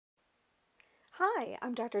Hi,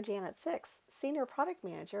 I'm Dr. Janet Six, Senior Product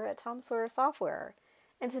Manager at Tom Sawyer Software,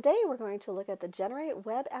 and today we're going to look at the Generate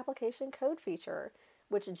Web Application Code feature,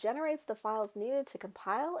 which generates the files needed to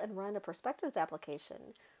compile and run a Perspectives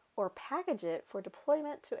application, or package it for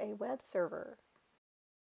deployment to a web server.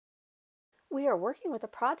 We are working with a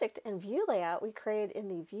project and view layout we created in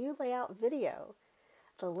the View Layout video.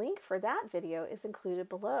 The link for that video is included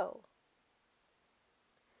below.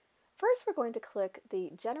 First, we're going to click the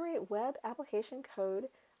Generate Web Application Code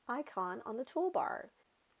icon on the toolbar.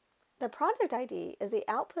 The project ID is the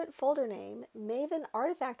output folder name, Maven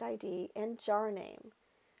artifact ID, and jar name.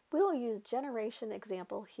 We will use generation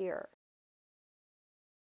example here.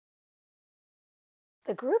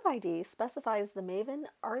 The group ID specifies the Maven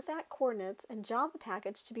artifact coordinates and Java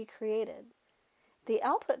package to be created. The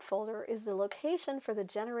output folder is the location for the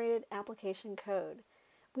generated application code.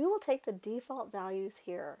 We will take the default values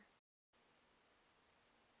here.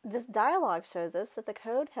 This dialog shows us that the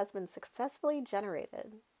code has been successfully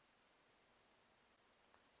generated.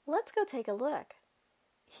 Let's go take a look.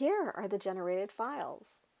 Here are the generated files.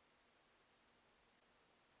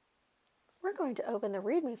 We're going to open the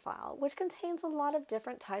README file, which contains a lot of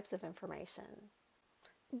different types of information.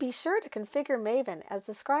 Be sure to configure Maven as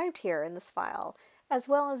described here in this file, as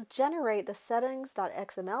well as generate the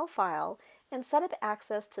settings.xml file and set up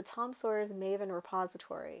access to Tom Sawyer's Maven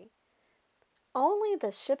repository. Only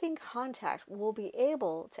the shipping contact will be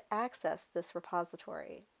able to access this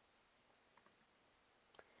repository.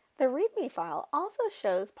 The README file also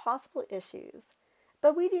shows possible issues,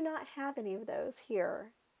 but we do not have any of those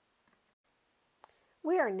here.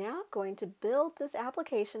 We are now going to build this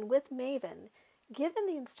application with Maven, given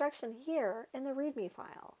the instruction here in the README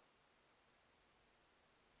file.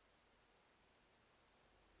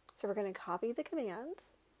 So we're going to copy the command.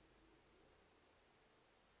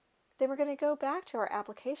 Then we're going to go back to our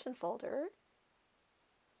application folder,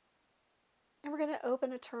 and we're going to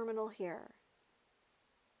open a terminal here.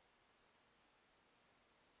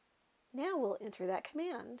 Now we'll enter that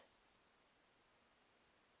command.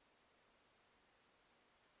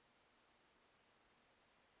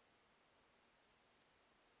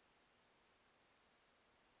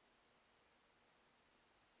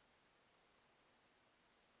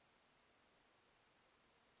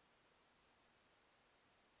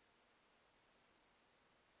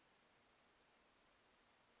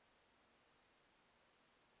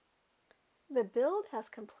 The build has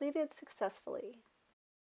completed successfully.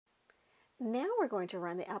 Now we're going to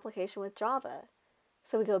run the application with Java.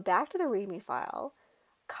 So we go back to the README file,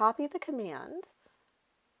 copy the command,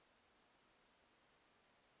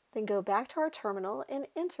 then go back to our terminal and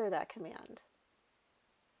enter that command.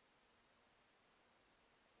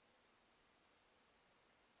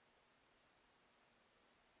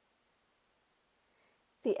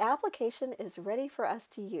 The application is ready for us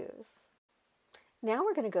to use. Now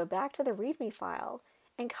we're going to go back to the README file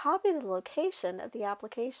and copy the location of the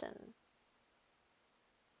application.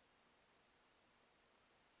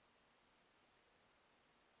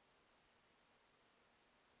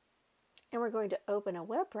 And we're going to open a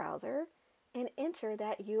web browser and enter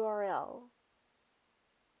that URL.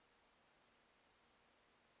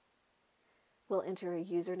 We'll enter a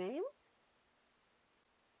username.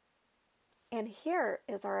 And here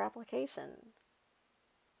is our application.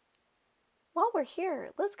 While we're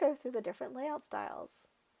here, let's go through the different layout styles.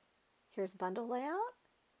 Here's bundle layout,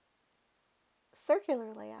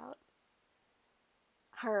 circular layout,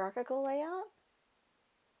 hierarchical layout,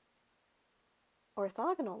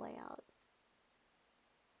 orthogonal layout,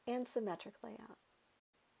 and symmetric layout.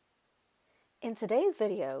 In today's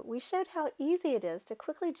video, we showed how easy it is to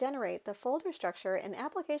quickly generate the folder structure and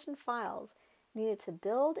application files needed to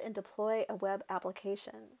build and deploy a web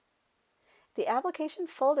application. The application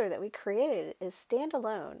folder that we created is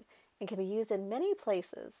standalone and can be used in many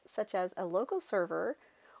places, such as a local server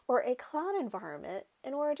or a cloud environment,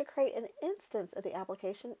 in order to create an instance of the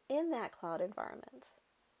application in that cloud environment.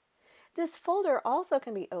 This folder also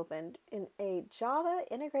can be opened in a Java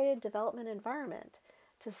integrated development environment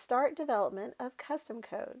to start development of custom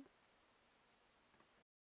code.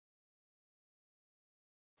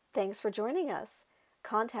 Thanks for joining us.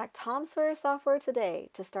 Contact Tom Sawyer Software today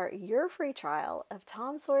to start your free trial of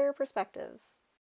Tom Sawyer Perspectives.